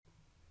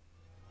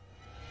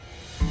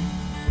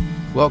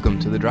Welcome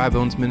to the Dry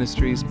Bones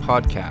Ministries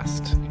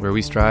podcast, where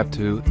we strive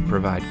to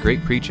provide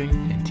great preaching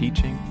and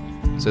teaching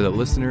so that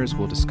listeners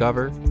will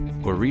discover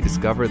or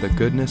rediscover the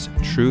goodness,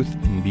 truth,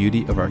 and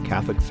beauty of our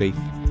Catholic faith.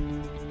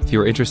 If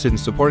you are interested in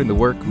supporting the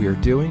work we are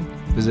doing,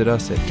 visit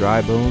us at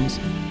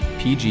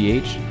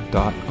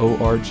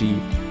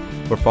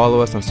drybones.pgh.org or follow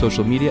us on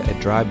social media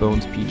at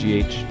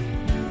drybonespgh.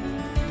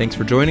 Thanks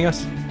for joining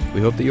us.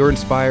 We hope that you're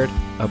inspired,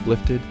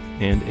 uplifted,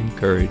 and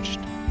encouraged.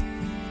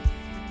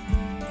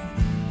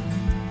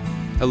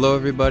 Hello,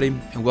 everybody,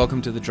 and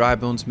welcome to the Dry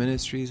Bones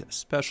Ministries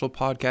special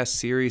podcast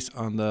series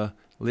on the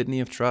Litany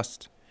of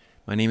Trust.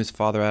 My name is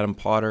Father Adam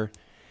Potter,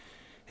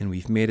 and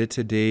we've made it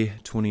to day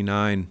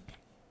 29.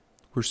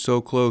 We're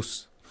so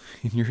close,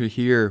 and you're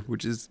here,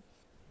 which is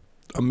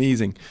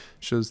amazing.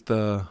 Shows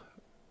the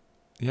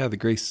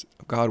grace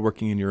of God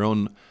working in your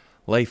own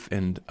life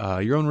and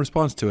your own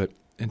response to it,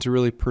 and to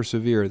really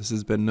persevere. This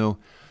has been no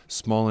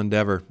small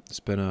endeavor. It's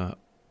been a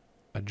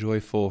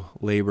joyful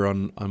labor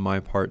on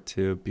my part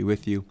to be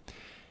with you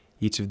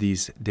each of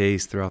these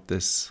days throughout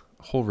this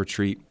whole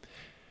retreat.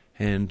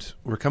 And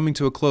we're coming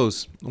to a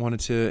close. I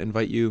wanted to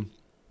invite you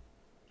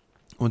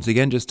once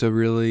again just to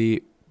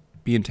really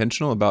be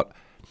intentional about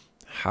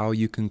how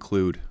you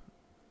conclude.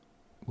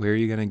 Where are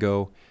you going to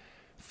go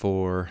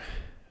for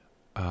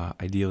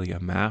ideally a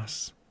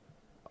mass,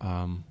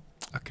 a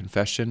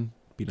confession?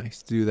 It'd be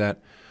nice to do that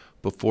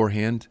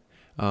beforehand,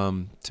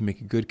 to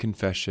make a good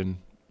confession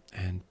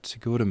and to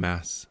go to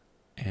mass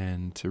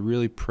and to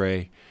really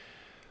pray.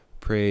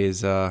 Pray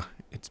is,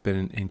 it's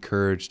been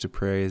encouraged to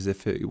pray as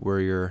if it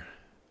were your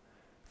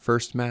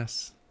first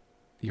mass,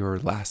 your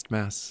last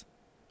mass,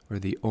 or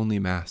the only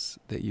mass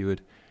that you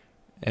would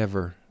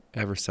ever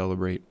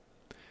celebrate.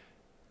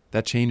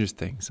 That changes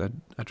things. I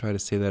try to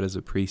say that as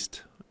a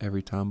priest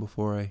every time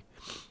before I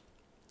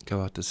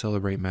go out to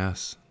celebrate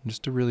mass,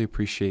 just to really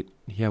appreciate,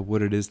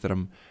 what it is that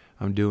I'm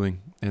doing.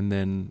 And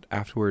then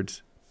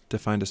afterwards, to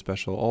find a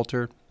special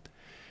altar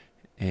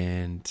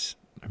and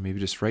or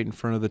maybe just right in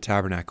front of the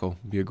tabernacle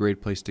would be a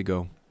great place to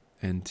go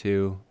and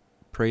to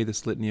pray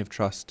this litany of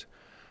trust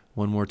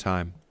one more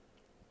time,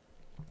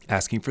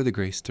 asking for the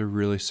grace to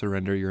really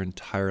surrender your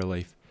entire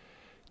life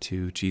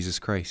to Jesus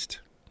Christ,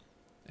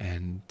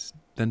 and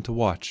then to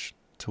watch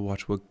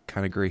what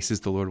kind of graces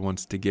the Lord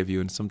wants to give you.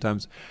 And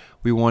sometimes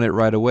we want it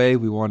right away,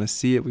 we want to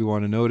see it, we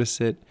want to notice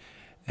it,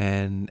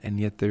 and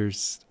yet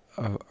there's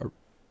a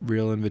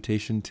real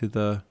invitation to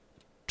the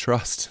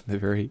trust. The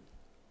very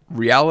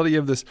reality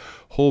of this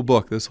whole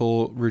book, this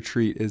whole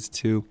retreat, is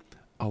to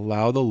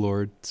allow the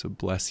Lord to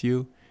bless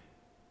you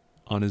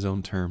on His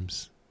own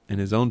terms, in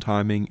His own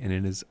timing, and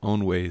in His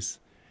own ways.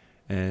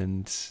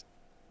 And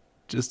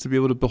just to be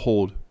able to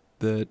behold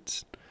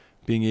that,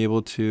 being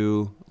able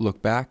to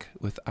look back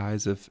with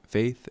eyes of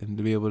faith and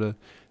to be able to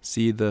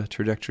see the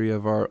trajectory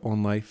of our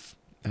own life,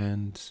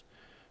 and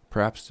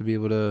perhaps to be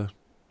able to,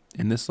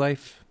 in this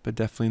life, but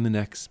definitely in the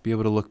next, be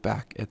able to look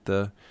back at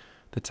the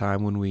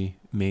time when we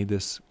made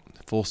this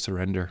full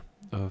surrender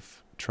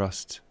of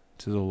trust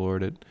to the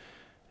Lord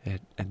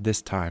at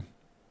this time,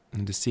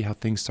 and to see how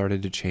things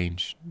started to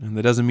change. And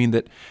that doesn't mean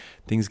that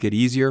things get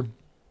easier.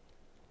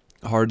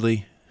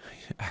 Hardly.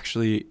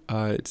 Actually,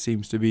 it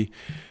seems to be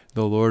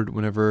the Lord,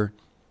 whenever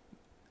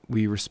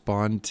we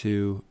respond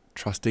to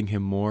trusting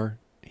Him more,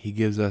 He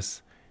gives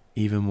us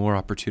even more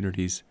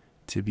opportunities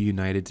to be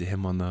united to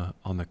Him on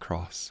the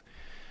cross.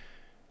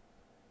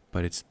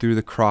 But it's through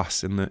the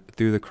cross and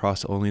through the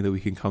cross only that we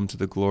can come to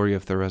the glory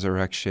of the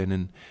resurrection.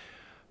 And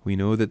we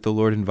know that the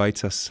Lord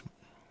invites us.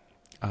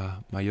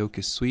 My yoke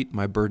is sweet,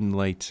 my burden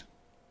light.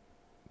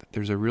 That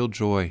there's a real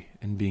joy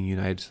in being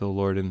united to the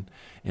Lord in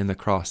the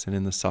cross and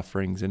in the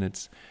sufferings. And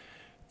it's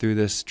through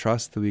this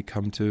trust that we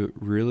come to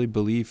really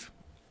believe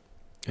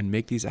and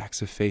make these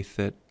acts of faith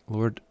that,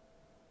 Lord,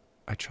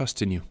 I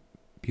trust in You,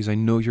 because I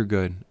know You're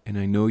good, and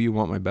I know You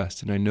want my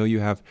best, and I know You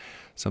have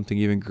something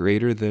even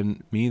greater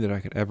than me that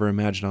I could ever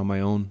imagine on my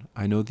own.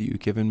 I know that You've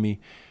given me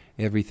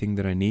everything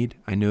that I need.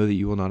 I know that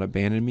You will not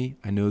abandon me.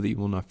 I know that You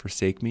will not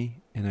forsake me,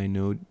 and I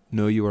know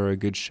You are a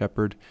good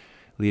shepherd,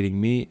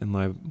 leading me and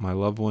my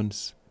loved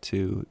ones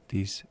to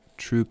these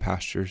true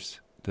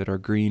pastures that are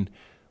green,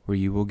 where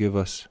You will give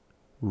us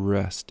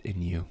rest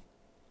in You.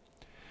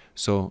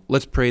 So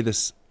let's pray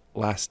this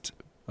last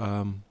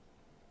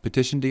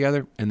petition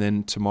together, and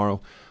then tomorrow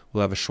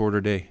we'll have a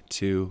shorter day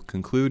to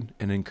conclude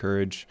and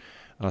encourage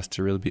us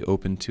to really be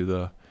open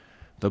to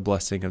the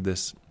blessing of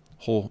this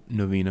whole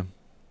novena,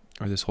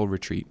 or this whole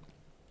retreat.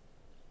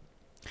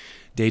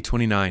 Day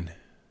 29.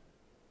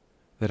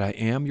 That I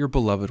am Your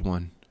beloved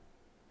one.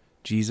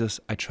 Jesus,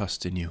 I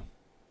trust in You.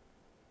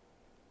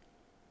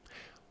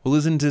 Well,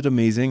 isn't it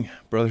amazing,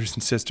 brothers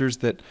and sisters,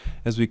 that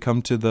as we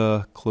come to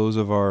the close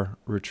of our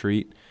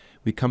retreat,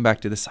 we come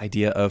back to this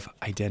idea of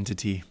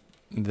identity,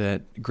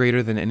 that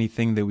greater than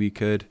anything that we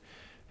could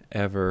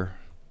ever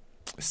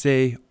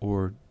say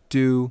or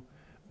do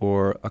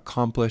or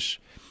accomplish,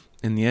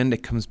 in the end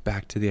it comes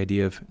back to the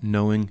idea of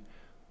knowing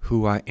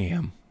who I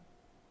am.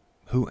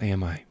 Who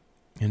am I?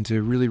 And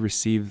to really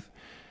receive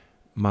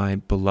my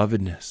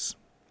belovedness,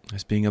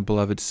 as being a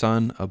beloved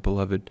son, a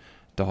beloved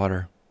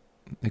daughter.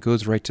 It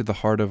goes right to the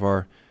heart of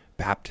our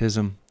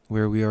baptism,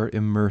 where we are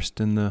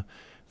immersed in the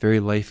very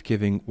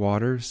life-giving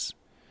waters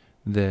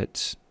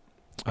that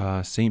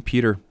St.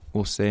 Peter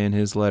will say in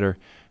his letter,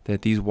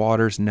 that these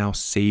waters now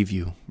save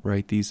you,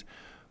 right? These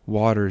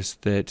waters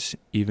that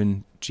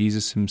even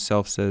Jesus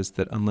himself says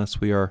that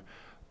unless we are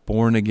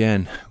born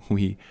again,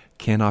 we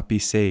cannot be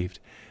saved.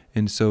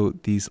 And so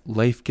these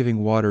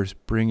life-giving waters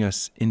bring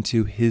us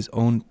into his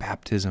own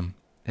baptism.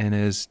 And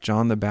as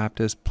John the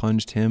Baptist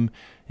plunged him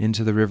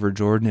into the river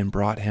Jordan and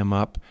brought him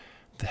up,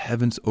 the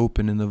heavens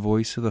opened and the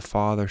voice of the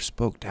Father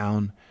spoke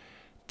down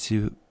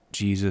to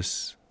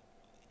Jesus.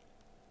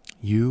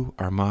 You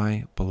are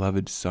my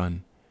beloved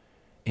Son,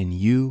 in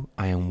you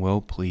I am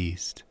well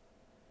pleased.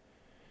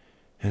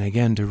 And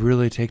again, to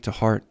really take to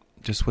heart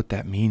just what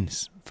that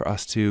means for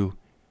us to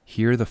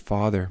hear the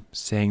Father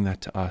saying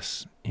that to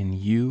us. In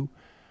you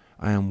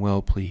I am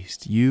well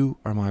pleased. You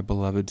are my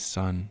beloved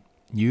Son.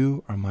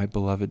 You are my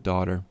beloved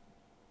daughter.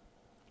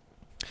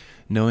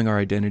 Knowing our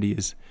identity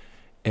is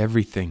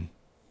everything.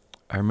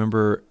 I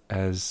remember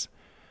as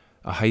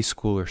a high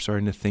schooler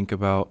starting to think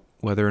about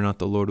whether or not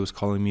the Lord was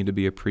calling me to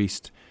be a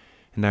priest.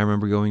 And I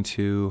remember going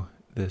to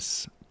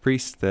this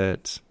priest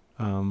that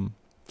I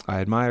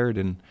admired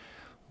and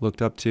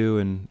looked up to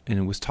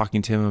and was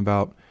talking to him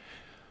about,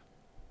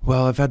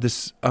 well, I've had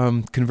this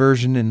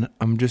conversion and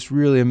I'm just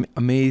really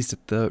amazed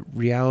at the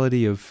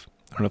reality of,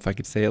 I don't know if I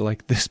could say it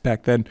like this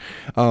back then,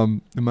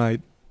 my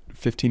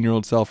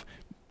 15-year-old self,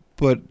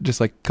 but just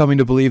like coming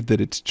to believe that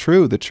it's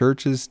true. The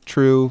church is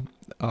true.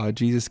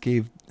 Jesus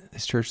gave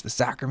his church the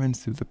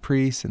sacraments through the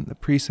priests, and the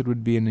priesthood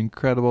would be an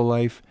incredible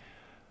life.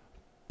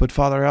 But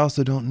Father, I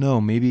also don't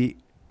know. Maybe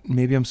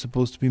I'm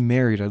supposed to be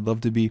married. I'd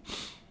love to be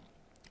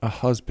a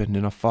husband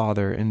and a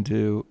father and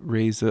to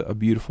raise a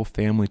beautiful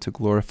family to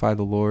glorify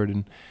the Lord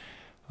and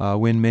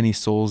win many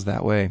souls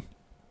that way.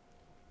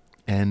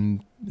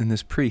 And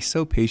this priest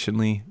so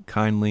patiently,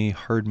 kindly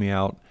heard me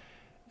out,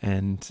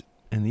 and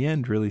in the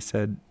end really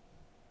said,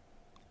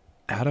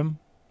 Adam,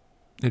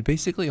 it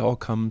basically all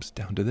comes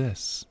down to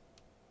this.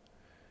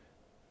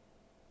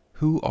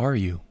 Who are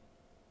you?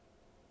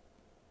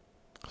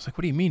 I was like,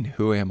 what do you mean,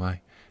 who am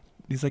I?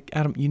 He's like,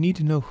 Adam, you need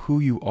to know who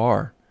you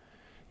are.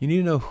 You need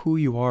to know who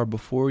you are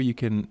before you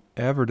can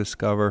ever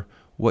discover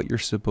what you're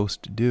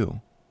supposed to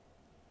do.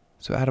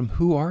 So Adam,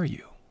 who are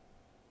you?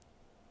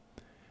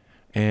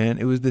 And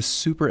it was this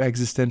super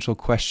existential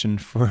question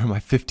for my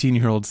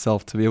 15-year-old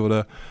self to be able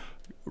to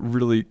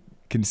really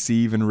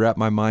conceive and wrap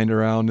my mind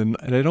around. And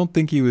I don't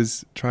think he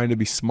was trying to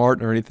be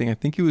smart or anything. I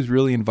think he was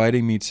really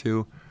inviting me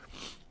to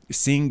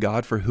seeing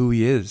God for who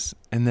he is,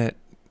 and that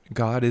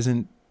God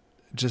isn't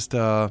just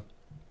a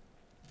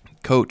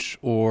coach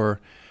or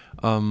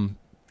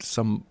what's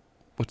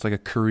like a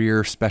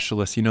career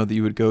specialist, that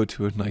you would go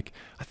to and like,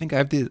 I think I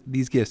have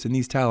these gifts and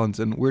these talents,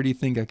 and where do you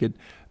think I could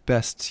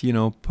best,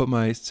 put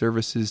my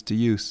services to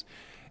use?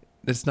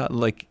 It's not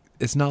like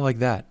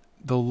that.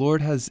 The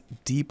Lord has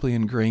deeply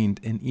ingrained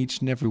in each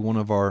and every one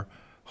of our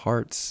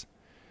hearts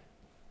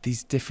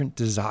these different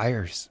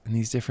desires and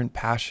these different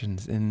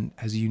passions, and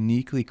has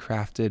uniquely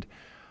crafted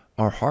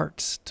our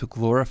hearts to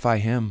glorify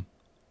him.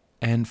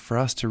 And for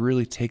us to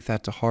really take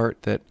that to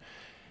heart, that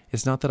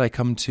it's not that I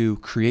come to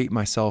create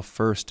myself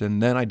first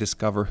and then I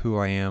discover who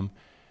I am.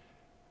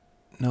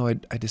 No,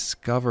 I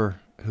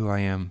discover who I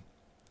am.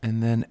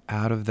 And then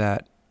out of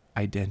that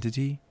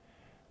identity,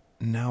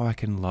 now I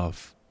can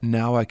love.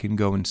 Now I can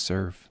go and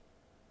serve.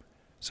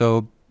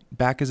 So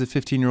back as a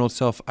 15-year-old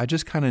self, I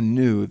just kind of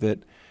knew that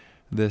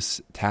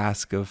this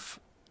task of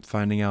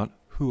finding out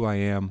who I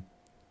am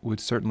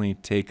would certainly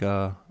take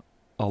a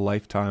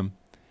lifetime.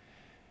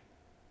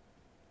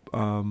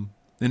 And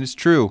it's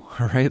true,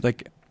 right?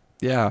 Like,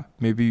 yeah,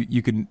 maybe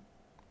you can,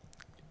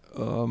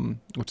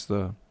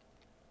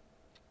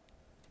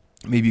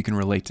 maybe you can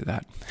relate to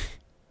that.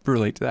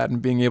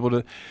 And being able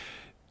to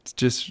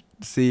just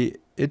see,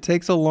 it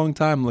takes a long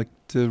time, like,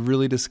 to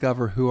really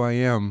discover who I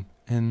am,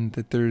 and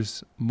that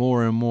there's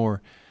more and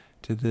more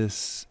to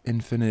this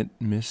infinite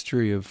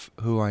mystery of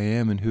who I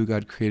am and who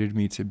God created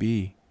me to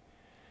be.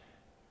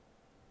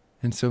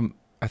 And so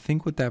I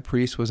think what that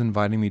priest was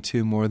inviting me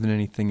to more than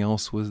anything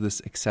else was this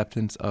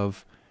acceptance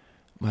of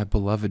my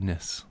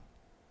belovedness.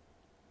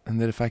 And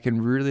that if I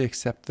can really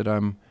accept that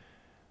I'm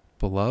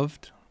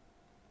beloved,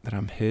 that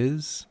I'm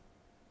his,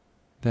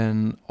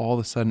 then all of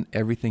a sudden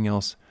everything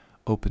else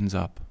opens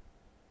up.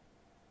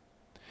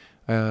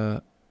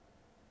 I've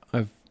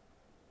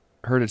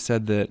heard it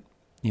said that,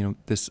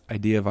 this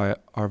idea of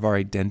our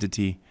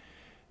identity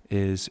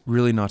is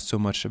really not so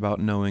much about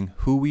knowing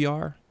who we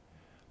are,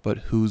 but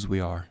whose we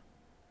are.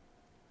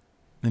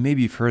 And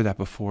maybe you've heard that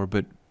before,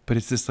 but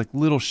it's this like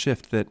little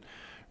shift that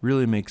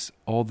really makes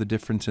all the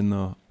difference in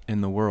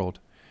the world.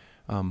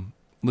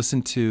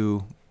 Listen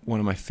to one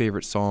of my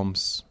favorite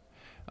Psalms.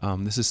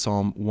 This is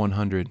Psalm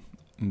 100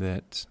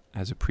 that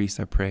as a priest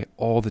I pray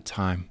all the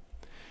time.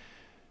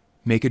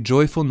 Make a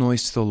joyful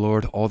noise to the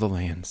Lord, all the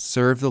lands.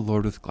 Serve the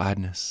Lord with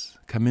gladness.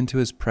 Come into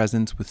his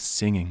presence with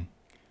singing.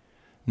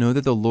 Know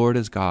that the Lord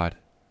is God.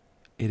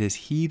 it is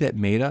he that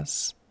made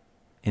us,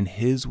 and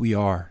his we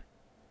are.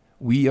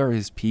 We are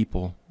his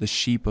people, the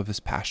sheep of his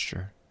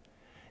pasture.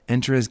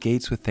 Enter his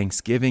gates with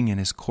thanksgiving and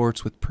his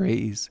courts with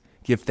praise.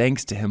 Give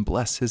thanks to him,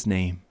 bless his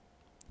name.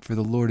 For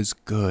the Lord is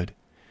good,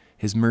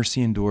 his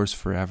mercy endures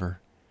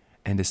forever,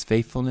 and his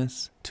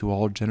faithfulness to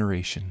all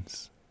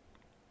generations.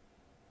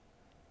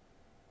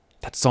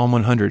 That's Psalm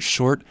 100,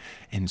 short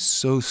and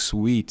so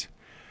sweet.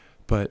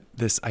 But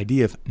this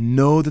idea of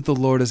know that the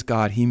Lord is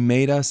God, he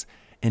made us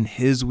and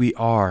his we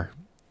are,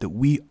 that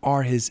we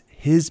are his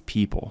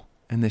people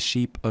and the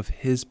sheep of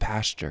his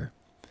pasture.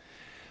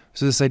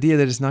 So this idea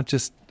that it's not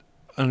just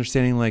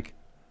understanding like,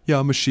 yeah,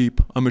 I'm a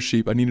sheep.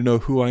 I need to know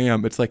who I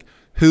am. It's like,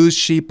 whose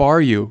sheep are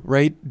you,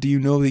 right? Do you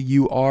know that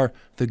you are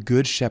the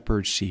good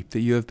shepherd sheep, that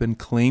you have been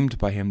claimed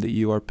by him, that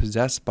you are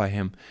possessed by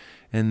him,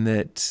 and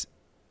that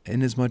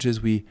inasmuch as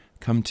we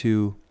come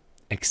to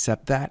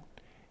accept that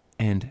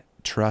and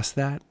trust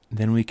that,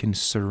 then we can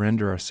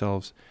surrender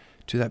ourselves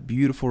to that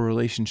beautiful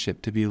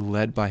relationship to be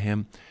led by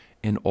him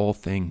in all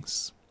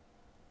things.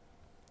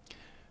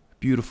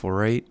 Beautiful,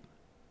 right?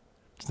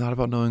 It's not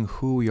about knowing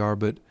who we are,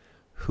 but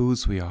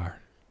whose we are.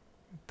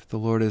 That the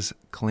Lord has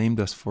claimed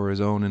us for his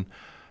own and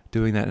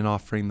doing that and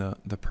offering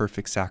the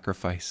perfect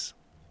sacrifice.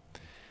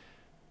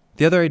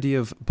 The other idea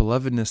of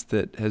belovedness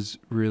that has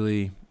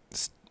really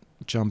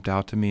jumped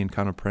out to me in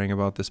kind of praying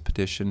about this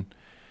petition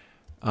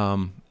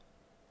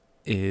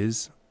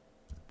is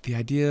the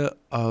idea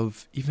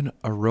of even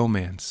a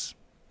romance.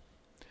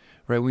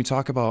 Right? When we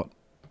talk about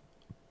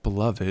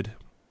beloved,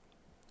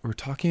 we're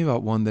talking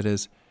about one that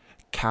has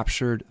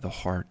captured the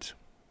heart.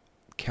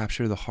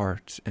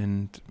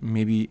 And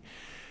maybe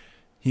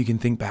you can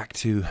think back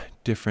to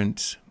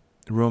different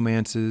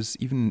romances,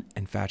 even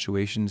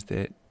infatuations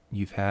that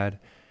you've had,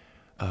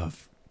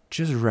 of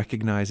just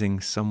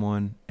recognizing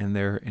someone and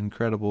their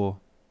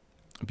incredible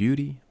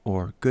beauty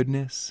or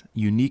goodness,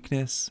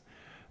 uniqueness,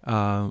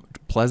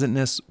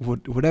 pleasantness,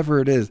 whatever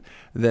it is,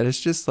 that it's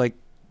just like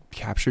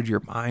captured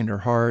your mind or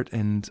heart,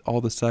 and all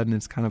of a sudden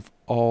it's kind of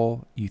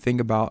all you think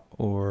about,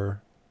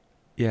 or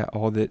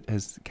all that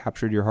has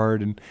captured your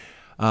heart, and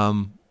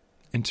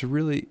to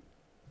really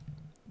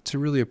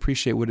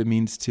appreciate what it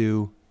means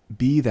to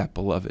be that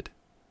beloved,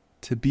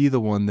 to be the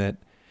one that,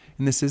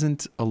 and this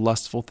isn't a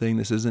lustful thing,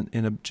 this isn't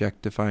an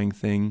objectifying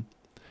thing,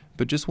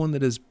 but just one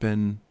that has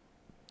been,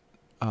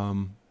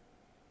 that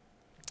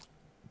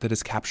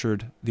has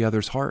captured the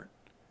other's heart,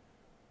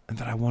 and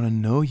that I want to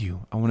know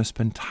you, I want to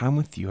spend time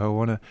with you, I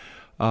want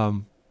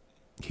to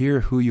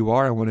hear who you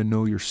are, I want to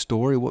know your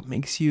story, what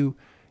makes you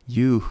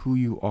who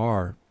you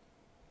are.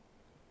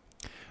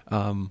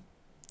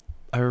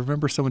 I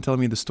remember someone telling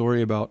me the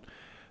story about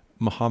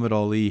Muhammad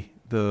Ali,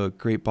 the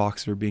great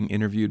boxer, being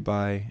interviewed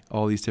by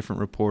all these different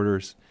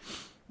reporters.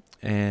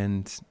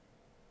 And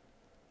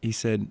he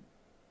said,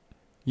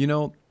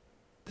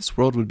 this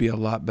world would be a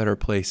lot better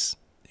place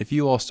if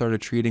you all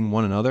started treating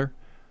one another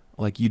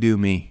like you do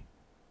me.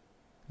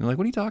 And they're like,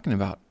 what are you talking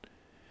about?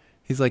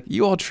 He's like,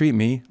 you all treat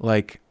me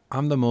like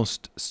I'm the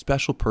most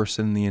special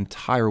person in the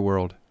entire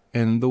world.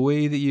 And the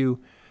way that you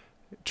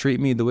treat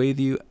me, the way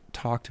that you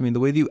talk to me, the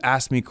way that you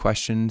ask me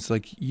questions,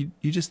 like you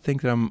just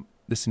think that I'm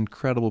this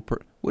incredible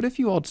person. What if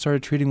you all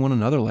started treating one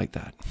another like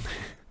that?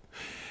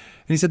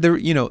 And he said,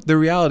 the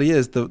reality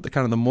is the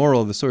kind of the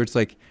moral of the story. It's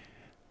like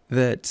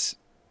that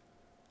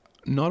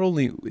not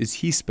only is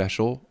he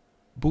special,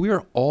 but we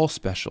are all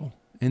special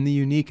in the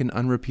unique and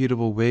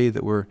unrepeatable way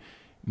that we're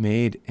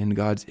made in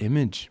God's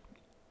image.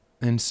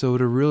 And so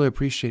to really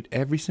appreciate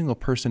every single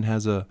person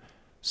has a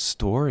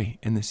story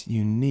and this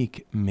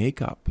unique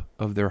makeup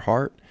of their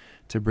heart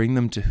to bring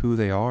them to who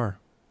they are.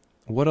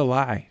 What a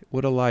lie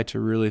to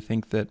really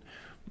think that,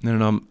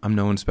 no, I'm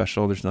no one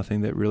special. There's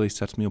nothing that really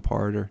sets me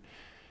apart.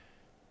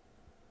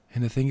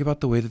 And to think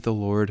about the way that the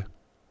Lord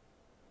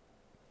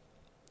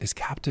is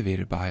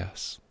captivated by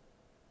us.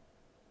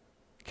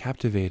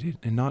 Captivated,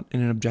 and not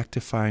in an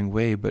objectifying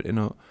way, but in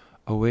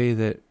a way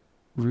that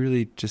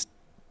really just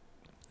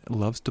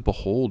loves to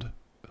behold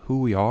who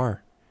we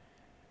are.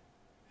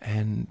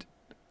 And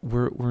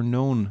we're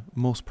known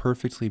most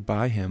perfectly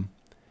by him.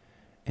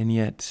 And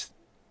yet,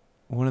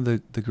 one of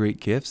the great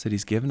gifts that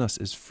he's given us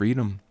is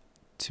freedom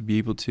to be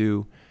able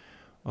to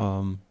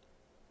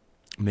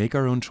make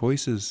our own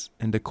choices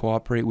and to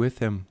cooperate with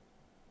him.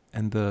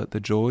 And the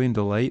joy and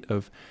delight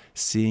of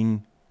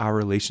seeing our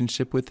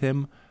relationship with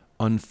him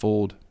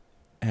unfold.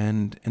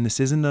 And this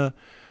isn't a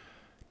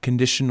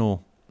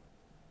conditional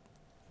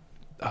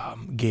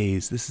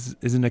gaze. This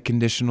isn't a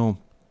conditional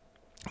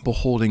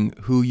beholding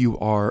who you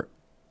are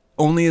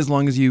only as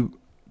long as you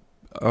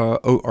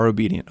are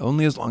obedient,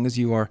 only as long as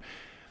you are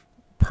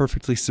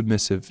perfectly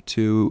submissive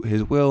to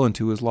his will and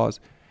to his laws.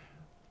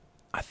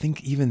 I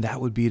think even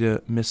that would be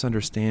to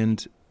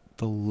misunderstand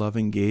the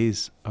loving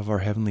gaze of our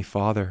Heavenly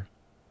Father,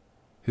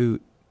 who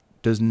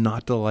does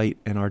not delight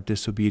in our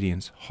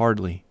disobedience,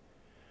 hardly.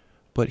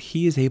 But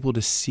he is able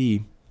to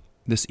see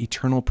this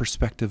eternal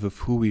perspective of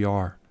who we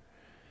are,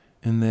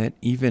 and that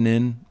even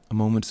in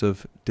moments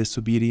of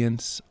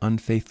disobedience,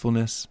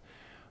 unfaithfulness,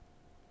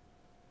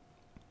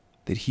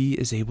 that he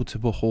is able to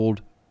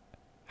behold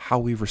how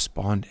we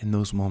respond in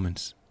those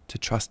moments, to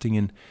trusting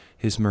in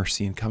his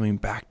mercy and coming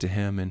back to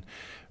him and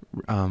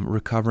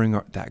recovering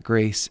that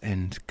grace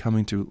and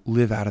coming to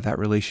live out of that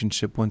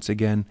relationship once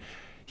again.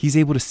 He's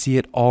able to see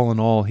it all in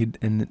all.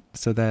 And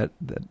so that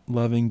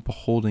loving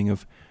beholding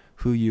of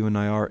who you and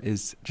I are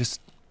is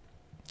just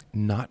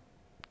not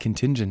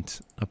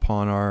contingent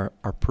upon our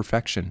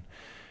perfection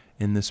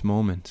in this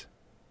moment.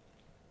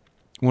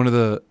 One of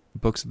the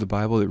books of the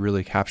Bible that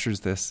really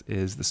captures this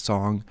is the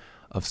Song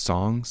of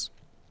Songs.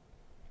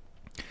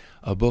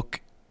 A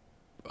book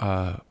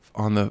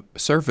on the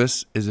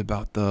surface is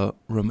about the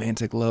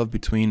romantic love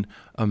between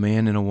a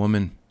man and a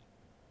woman.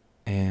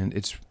 And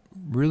it's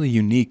really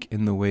unique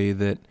in the way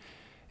that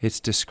it's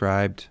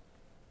described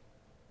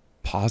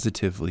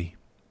positively.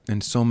 In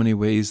so many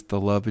ways,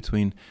 the love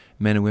between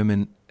men and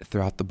women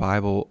throughout the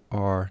Bible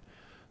are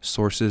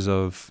sources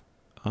of,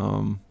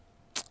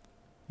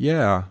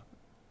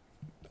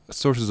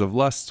 sources of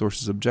lust,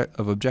 sources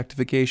of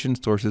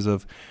objectification, sources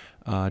of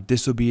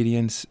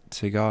disobedience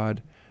to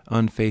God,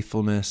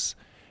 unfaithfulness.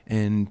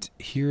 And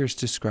here it's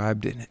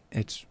described in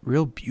its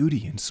real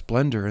beauty and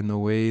splendor in the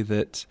way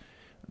that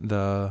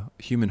the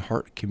human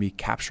heart can be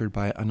captured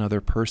by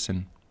another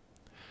person.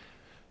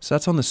 So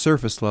that's on the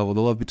surface level,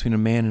 the love between a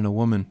man and a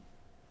woman.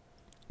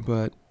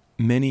 But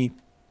many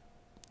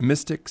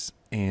mystics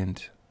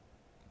and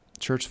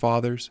church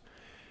fathers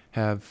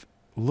have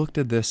looked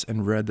at this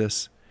and read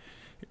this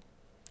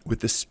with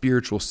the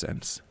spiritual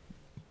sense.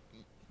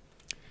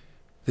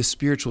 This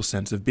spiritual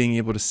sense of being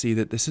able to see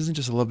that this isn't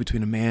just a love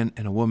between a man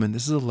and a woman.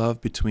 This is a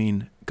love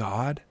between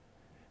God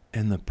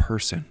and the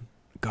person,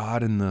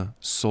 God and the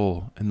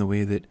soul, and the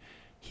way that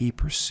he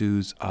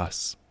pursues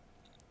us.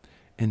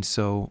 And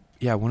so,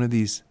 one of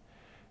these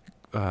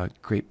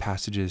great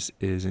passages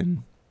is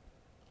in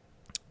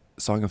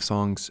Song of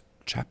Songs,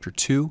 chapter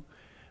 2,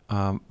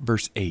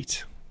 verse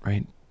 8,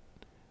 right?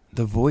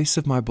 The voice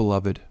of my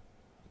beloved,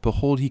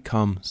 behold, he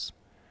comes,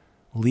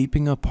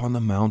 leaping upon the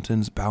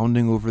mountains,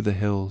 bounding over the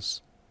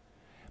hills.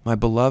 My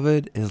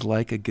beloved is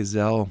like a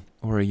gazelle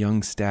or a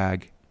young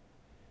stag.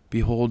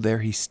 Behold, there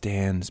he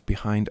stands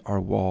behind our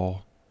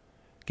wall,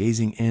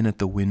 gazing in at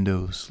the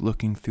windows,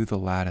 looking through the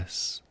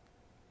lattice.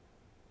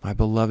 My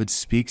beloved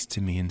speaks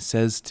to me and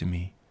says to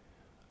me,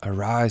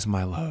 Arise,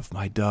 my love,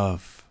 my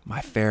dove,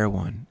 my fair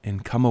one,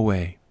 and come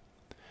away.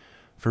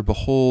 For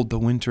behold, the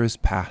winter is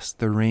past,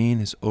 the rain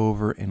is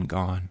over and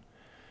gone.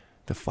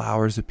 The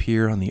flowers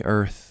appear on the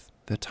earth,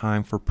 the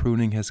time for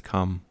pruning has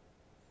come,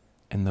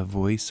 and the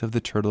voice of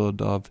the turtle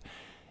dove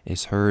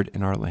is heard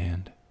in our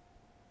land.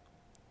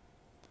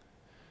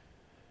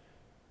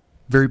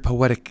 Very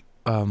poetic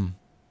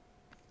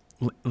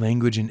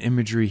language and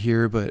imagery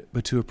here,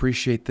 but to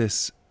appreciate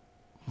this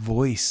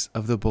voice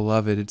of the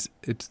beloved,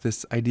 it's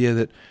this idea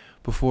that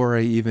before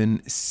I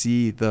even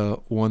see the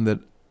one that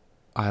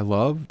I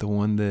love, the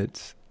one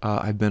that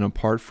I've been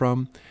apart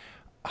from,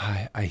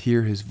 I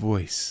hear his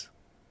voice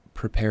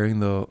preparing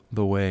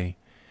the way,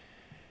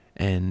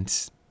 and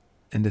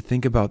to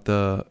think about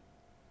the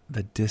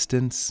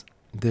distance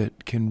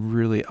that can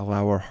really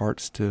allow our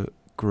hearts to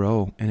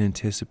grow in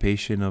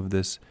anticipation of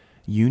this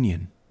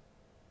union.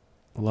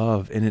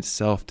 Love in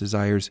itself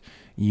desires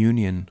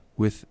union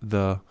with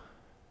the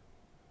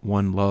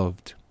one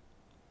loved.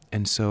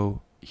 And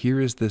so here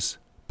is this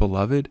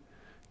beloved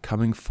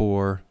coming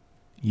for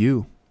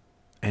you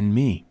and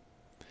me.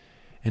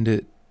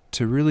 And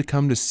to really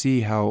come to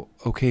see how,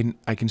 okay,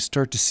 I can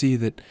start to see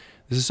that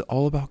this is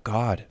all about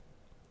God,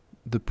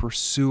 the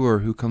pursuer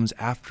who comes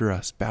after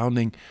us,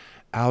 bounding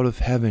out of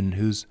heaven,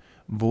 whose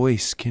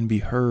voice can be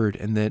heard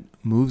and that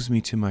moves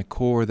me to my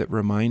core, that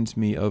reminds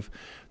me of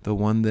the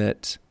one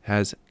that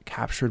has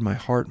captured my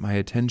heart, my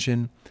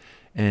attention,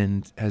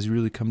 and has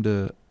really come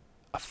to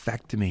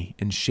affect me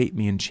and shape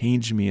me and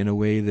change me in a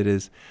way that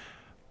is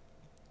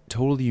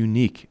totally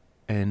unique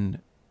and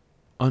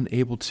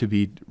unable to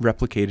be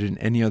replicated in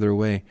any other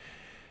way.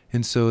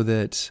 And so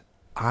that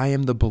I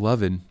am the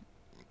beloved,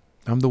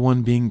 I'm the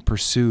one being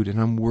pursued, and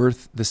I'm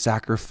worth the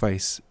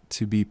sacrifice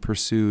to be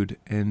pursued.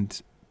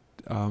 And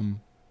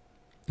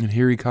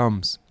here he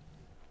comes.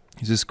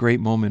 It's this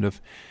great moment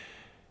of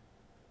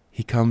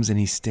he comes and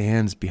he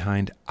stands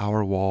behind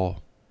our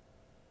wall.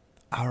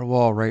 Our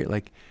wall, right?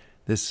 Like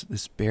this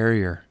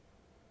barrier.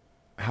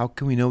 How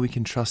can we know we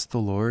can trust the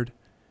Lord?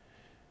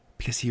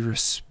 Because he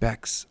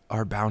respects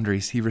our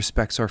boundaries. He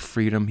respects our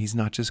freedom. He's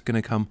not just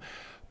going to come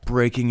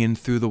breaking in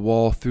through the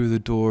wall, through the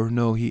door.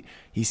 No,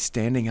 he's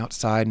standing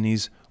outside and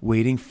he's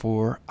waiting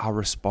for our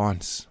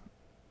response.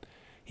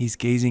 He's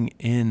gazing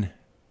in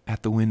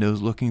at the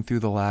windows, looking through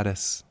the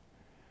lattice.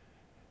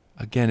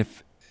 Again,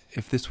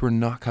 if this were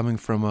not coming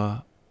from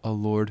a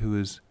Lord who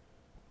is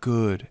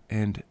good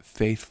and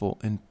faithful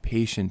and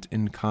patient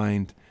and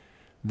kind,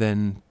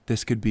 then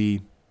this could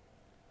be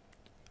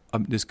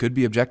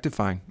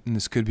objectifying, and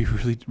this could be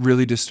really,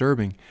 really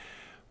disturbing.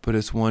 But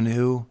it's one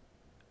who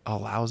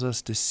allows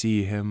us to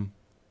see him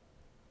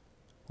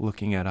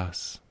looking at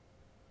us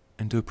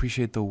and to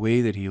appreciate the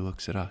way that he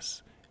looks at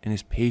us and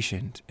is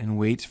patient and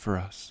waits for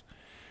us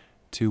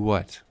to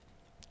what?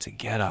 To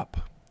get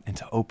up and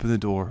to open the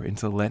door and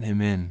to let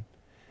him in?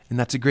 And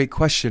that's a great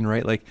question,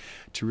 right? Like,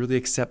 to really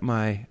accept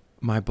my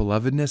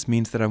belovedness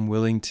means that I'm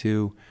willing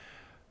to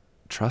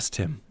trust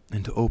him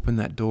and to open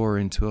that door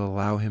and to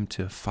allow him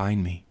to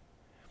find me.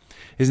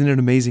 Isn't it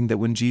amazing that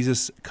when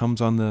Jesus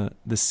comes on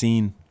the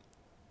scene,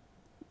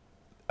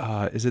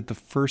 is it the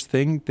first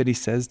thing that he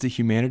says to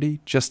humanity?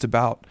 Just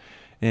about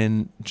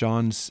in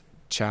John's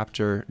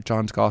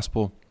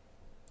Gospel,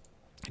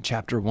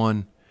 chapter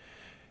 1,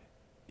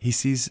 he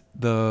sees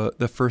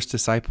the first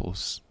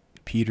disciples,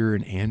 Peter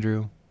and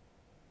Andrew,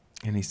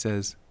 and he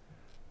says,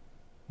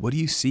 "What do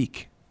you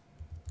seek?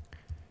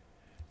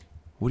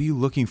 What are you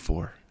looking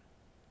for?"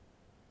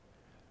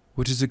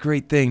 Which is a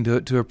great thing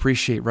to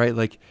appreciate, right?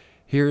 Like,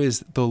 here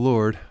is the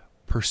Lord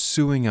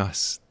pursuing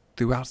us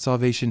throughout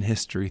salvation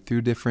history,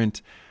 through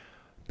different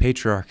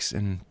patriarchs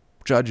and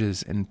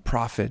judges and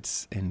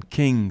prophets and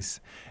kings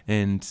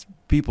and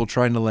people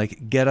trying to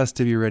like get us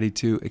to be ready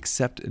to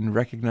accept and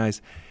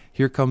recognize,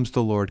 here comes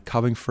the Lord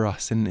coming for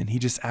us. And he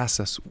just asks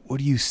us, what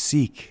do you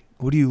seek?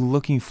 What are you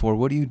looking for?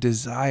 What do you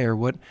desire?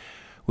 What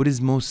is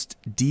most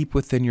deep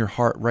within your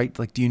heart, right?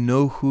 Like, do you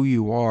know who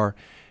you are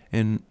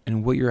and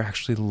what you're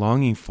actually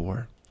longing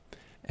for?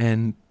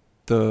 And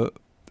the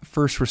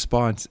first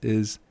response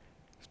is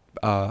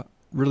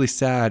really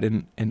sad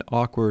and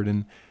awkward,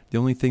 and the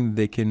only thing that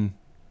they can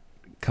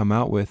come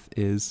out with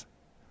is,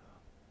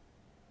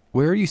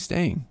 where are you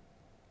staying?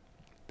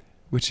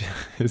 Which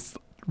is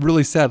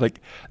really sad. Like,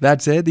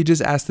 that's it. They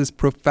just asked this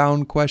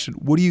profound question.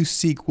 What do you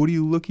seek? What are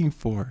you looking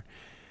for?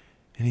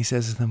 And he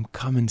says to them,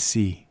 come and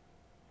see.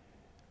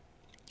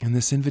 And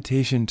this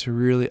invitation to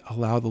really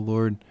allow the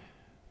Lord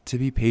to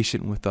be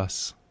patient with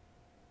us.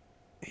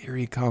 Here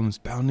he comes,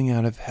 bounding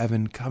out of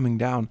heaven, coming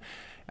down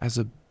as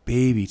a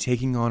baby,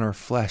 taking on our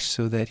flesh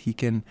so that he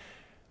can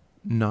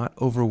not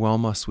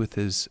overwhelm us with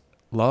his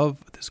love,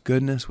 with his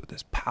goodness, with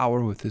his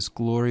power, with his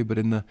glory, but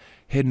in the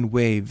hidden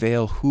way,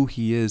 veil who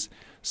he is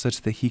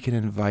such that he can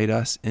invite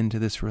us into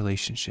this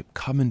relationship.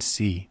 Come and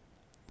see.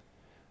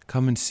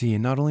 Come and see.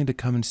 And not only to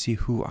come and see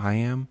who I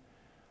am,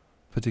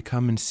 but to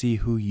come and see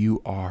who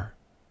you are.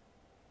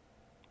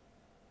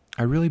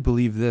 I really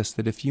believe this,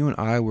 that if you and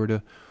I were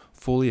to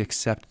fully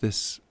accept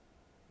this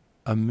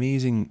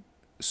amazing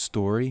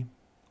story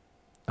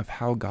of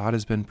how God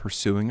has been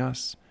pursuing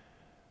us,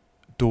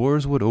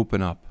 doors would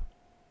open up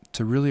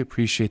to really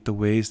appreciate the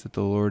ways that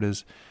the Lord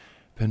has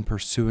been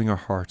pursuing our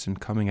hearts and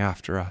coming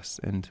after us.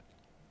 And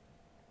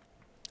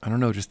I don't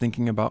know, just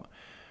thinking about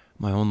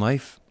my own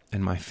life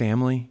and my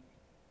family,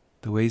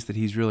 the ways that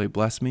he's really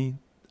blessed me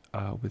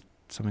with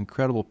some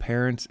incredible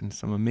parents and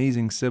some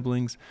amazing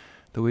siblings,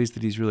 the ways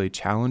that he's really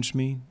challenged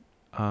me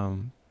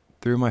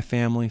through my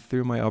family,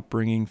 through my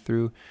upbringing,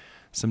 through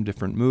some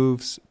different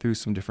moves, through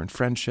some different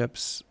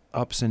friendships,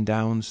 ups and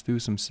downs, through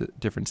some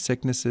different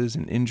sicknesses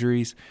and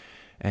injuries,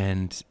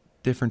 and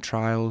different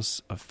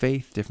trials of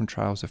faith, different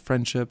trials of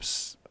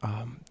friendships,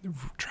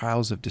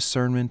 trials of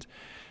discernment,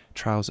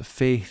 trials of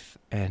faith,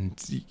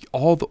 and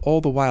all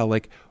the while,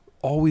 like,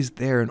 always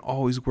there and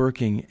always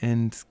working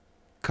and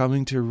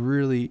coming to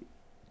really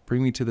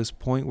bring me to this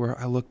point where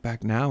I look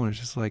back now and it's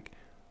just like,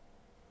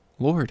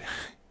 Lord,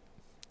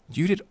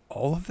 you did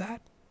all of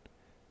that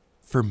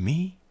for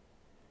me?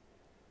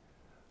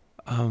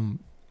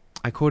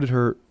 I quoted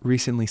her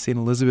recently. St.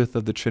 Elizabeth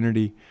of the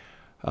Trinity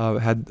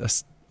had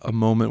a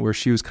moment where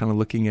she was kind of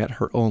looking at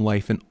her own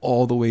life and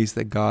all the ways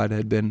that God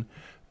had been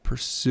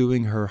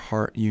pursuing her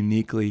heart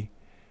uniquely.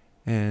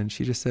 And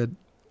she just said,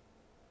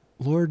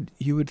 Lord,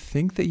 you would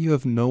think that you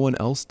have no one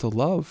else to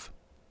love.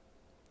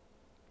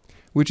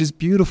 Which is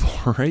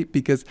beautiful, right?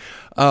 Because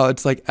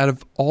it's like, out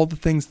of all the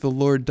things the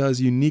Lord does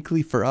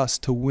uniquely for us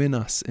to win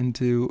us and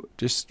to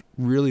just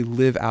really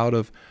live out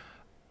of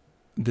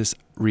this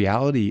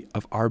reality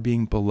of our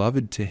being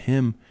beloved to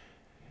him,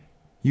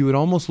 you would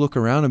almost look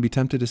around and be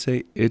tempted to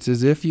say, it's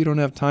as if you don't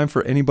have time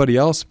for anybody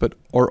else, but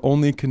are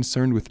only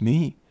concerned with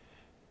me.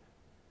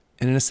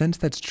 And in a sense,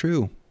 that's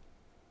true.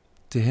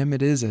 To him,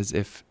 it is as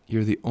if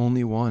you're the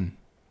only one.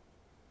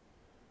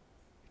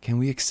 Can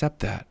we accept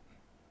that?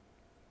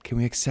 Can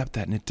we accept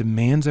that? And it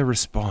demands a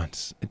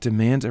response. It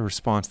demands a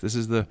response. This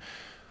is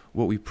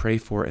what we pray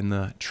for in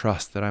the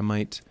trust, that I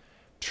might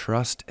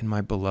trust in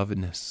my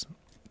belovedness,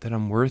 that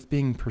I'm worth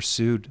being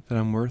pursued, that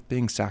I'm worth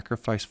being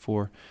sacrificed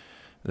for,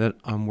 that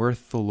I'm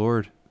worth the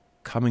Lord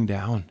coming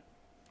down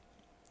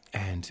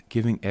and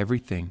giving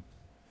everything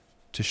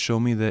to show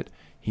me that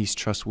he's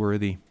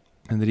trustworthy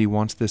and that he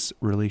wants this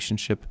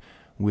relationship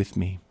with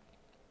me.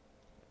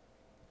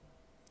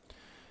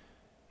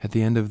 At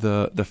the end of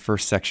the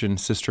first section,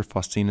 Sister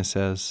Faustina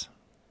says,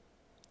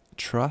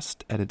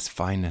 trust at its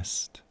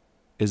finest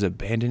is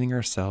abandoning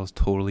ourselves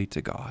totally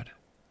to God.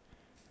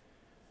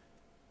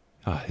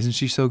 Isn't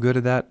she so good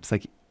at that? It's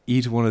like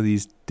each one of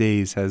these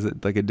days has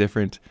like a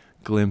different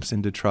glimpse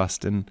into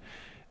trust. And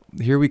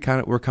here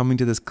we're coming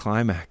to this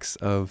climax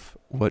of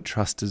what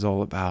trust is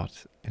all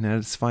about. And at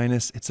its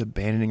finest, it's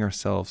abandoning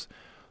ourselves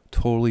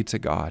totally to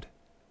God,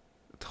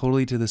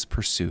 totally to this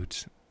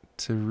pursuit,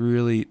 to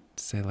really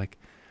say like,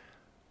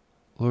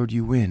 Lord,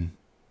 you win.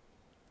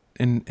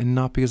 And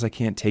not because I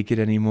can't take it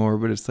anymore,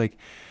 but it's like,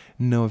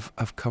 no,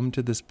 I've come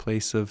to this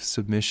place of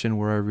submission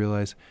where I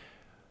realize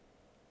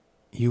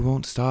you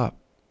won't stop.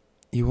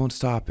 You won't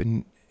stop,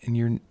 and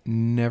you're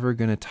never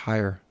going to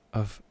tire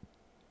of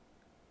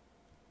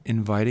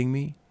inviting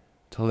me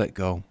to let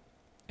go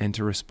and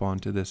to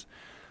respond to this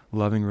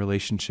loving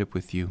relationship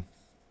with you.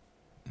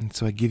 And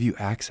so I give you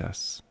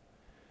access.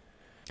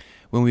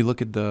 When we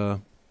look at the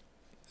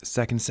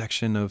second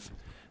section of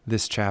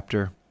this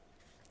chapter,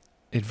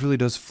 it really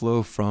does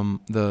flow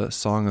from the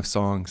Song of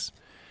Songs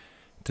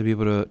to be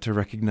able to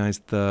recognize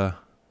the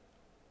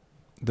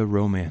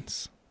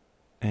romance.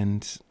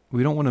 And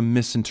we don't want to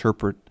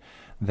misinterpret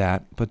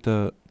that, but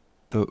the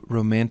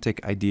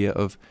romantic idea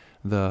of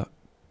the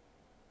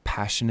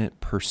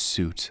passionate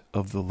pursuit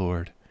of the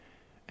Lord.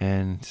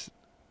 And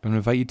I'm going to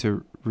invite you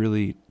to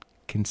really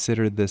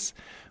consider this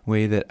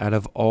way, that out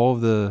of all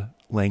the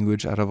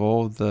language, out of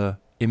all the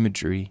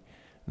imagery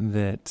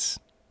that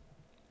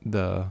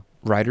the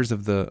writers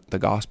of the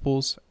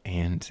Gospels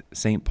and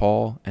St.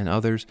 Paul and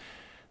others,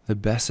 the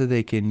best that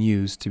they can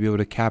use to be able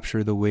to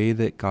capture the way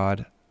that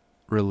God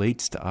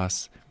relates to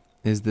us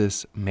is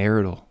this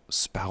marital,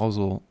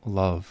 spousal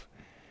love.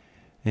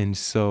 And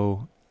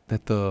so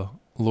that the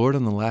Lord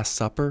on the Last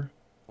Supper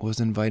was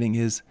inviting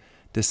his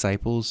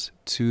disciples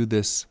to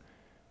this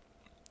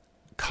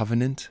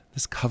covenant,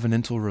 this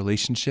covenantal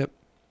relationship.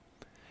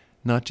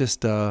 Not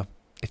just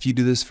if you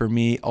do this for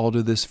me, I'll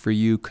do this for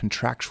you,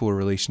 contractual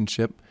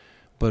relationship,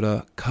 but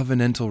a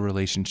covenantal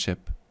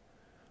relationship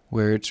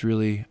where it's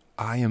really,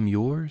 I am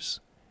yours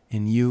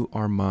and you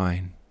are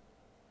mine,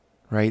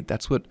 right?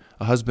 That's what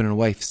a husband and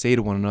wife say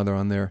to one another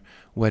on their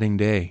wedding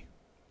day,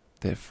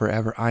 that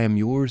forever I am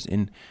yours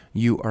and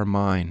you are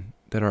mine,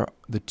 that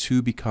the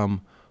two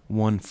become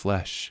one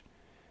flesh.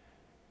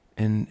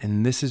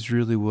 And this is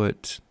really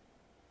what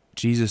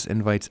Jesus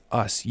invites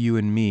us, you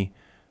and me,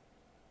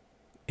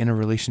 in a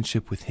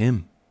relationship with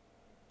him,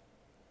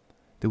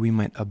 that we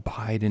might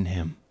abide in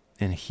him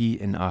and he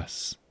in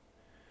us.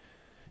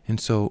 And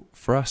so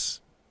for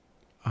us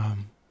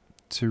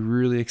to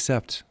really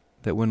accept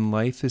that when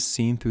life is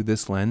seen through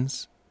this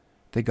lens,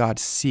 that God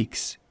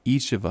seeks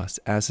each of us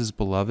as his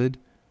beloved,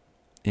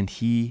 and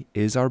he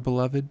is our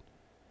beloved,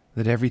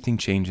 that everything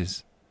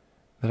changes,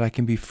 that I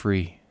can be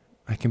free.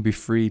 I can be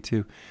free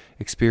to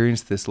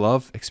experience this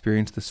love,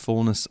 experience this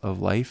fullness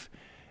of life,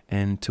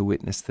 and to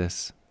witness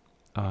this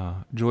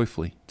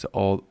joyfully to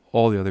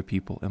all the other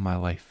people in my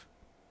life.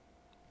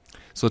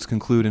 So let's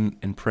conclude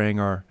in praying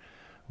our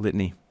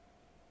litany.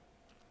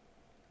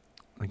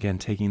 Again,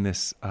 taking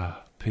this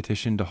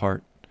petition to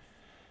heart,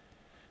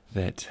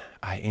 that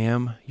I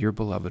am your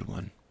beloved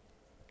one.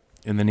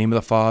 In the name of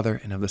the Father,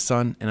 and of the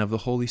Son, and of the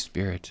Holy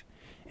Spirit.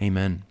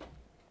 Amen.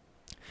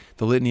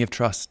 The Litany of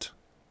Trust.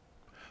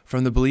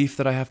 From the belief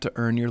that I have to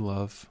earn your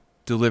love,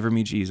 deliver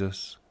me,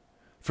 Jesus.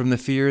 From the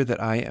fear that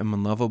I am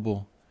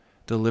unlovable,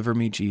 deliver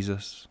me,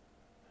 Jesus.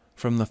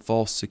 From the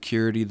false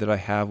security that I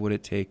have what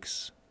it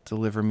takes,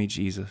 deliver me,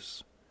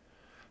 Jesus.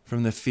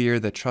 From the fear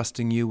that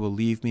trusting you will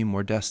leave me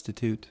more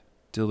destitute,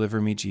 deliver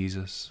me,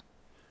 Jesus.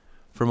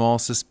 From all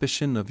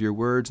suspicion of your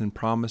words and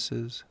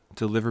promises,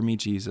 deliver me,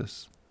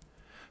 Jesus.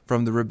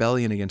 From the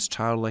rebellion against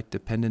childlike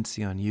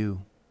dependency on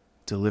you,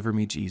 deliver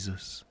me,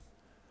 Jesus.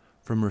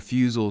 From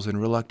refusals and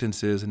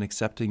reluctances in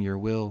accepting your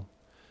will,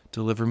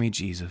 deliver me,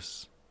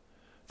 Jesus.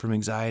 From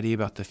anxiety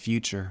about the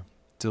future,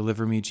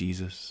 deliver me,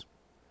 Jesus.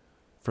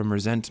 From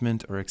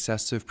resentment or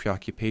excessive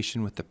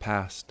preoccupation with the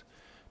past,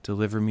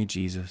 deliver me,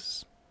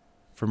 Jesus.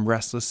 From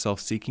restless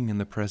self-seeking in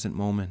the present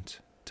moment,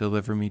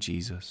 deliver me,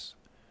 Jesus.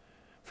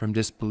 From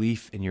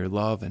disbelief in your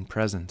love and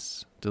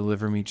presence,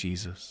 deliver me,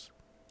 Jesus.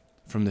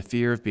 From the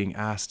fear of being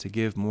asked to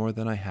give more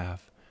than I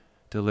have,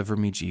 deliver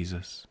me,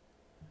 Jesus.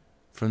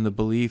 From the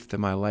belief that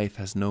my life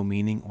has no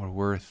meaning or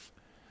worth,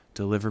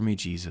 deliver me,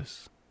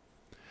 Jesus.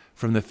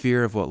 From the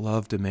fear of what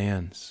love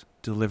demands,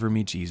 deliver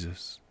me,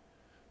 Jesus.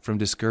 From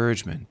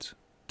discouragement,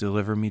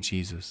 deliver me,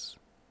 Jesus.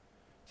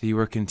 That you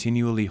are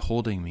continually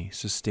holding me,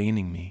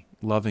 sustaining me,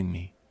 loving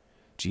me.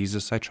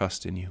 Jesus, I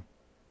trust in you.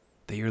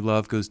 That your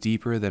love goes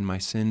deeper than my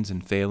sins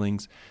and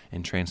failings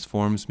and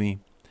transforms me.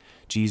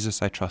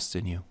 Jesus, I trust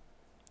in you.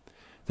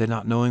 That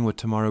not knowing what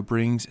tomorrow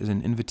brings is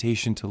an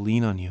invitation to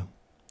lean on you.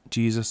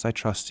 Jesus, I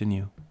trust in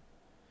you.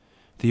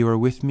 That you are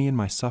with me in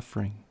my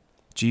suffering.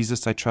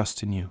 Jesus, I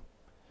trust in you.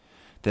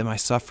 That my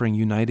suffering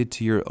united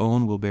to your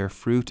own will bear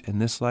fruit in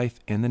this life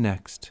and the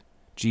next.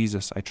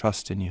 Jesus, I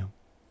trust in you.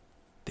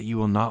 That you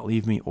will not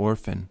leave me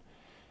orphan.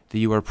 That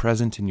you are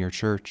present in your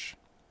church.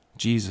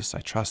 Jesus, I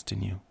trust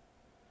in you.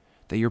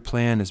 That your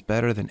plan is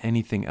better than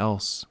anything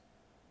else.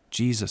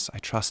 Jesus, I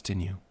trust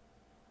in you.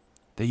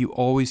 That you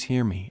always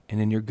hear me and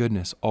in your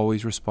goodness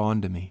always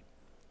respond to me.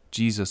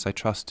 Jesus, I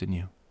trust in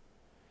you.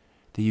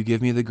 That you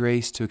give me the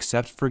grace to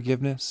accept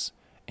forgiveness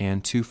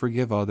and to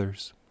forgive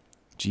others.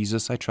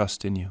 Jesus, I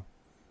trust in you.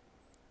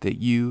 That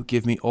you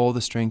give me all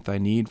the strength I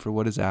need for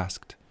what is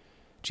asked.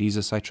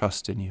 Jesus, I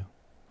trust in you.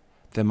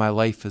 That my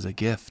life is a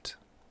gift.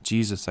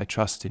 Jesus, I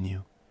trust in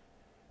you.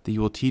 That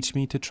you will teach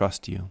me to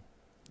trust you.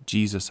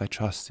 Jesus, I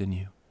trust in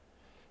you.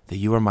 that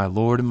you are my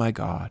Lord and my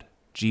God.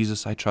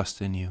 Jesus, I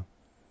trust in you.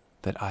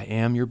 That I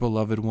am your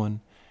beloved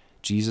one.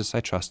 Jesus, I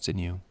trust in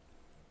you.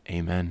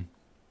 Amen.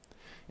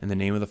 In the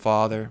name of the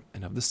Father,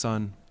 and of the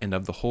Son, and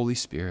of the Holy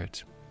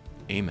Spirit.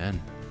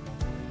 Amen.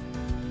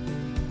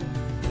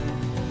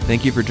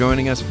 Thank you for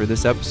joining us for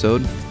this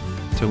episode.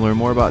 To learn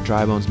more about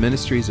Dry Bones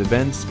Ministries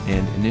events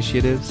and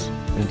initiatives,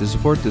 and to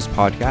support this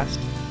podcast,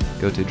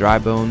 go to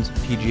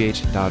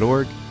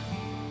drybonespgh.org.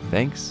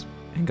 Thanks,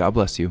 and God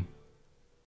bless you.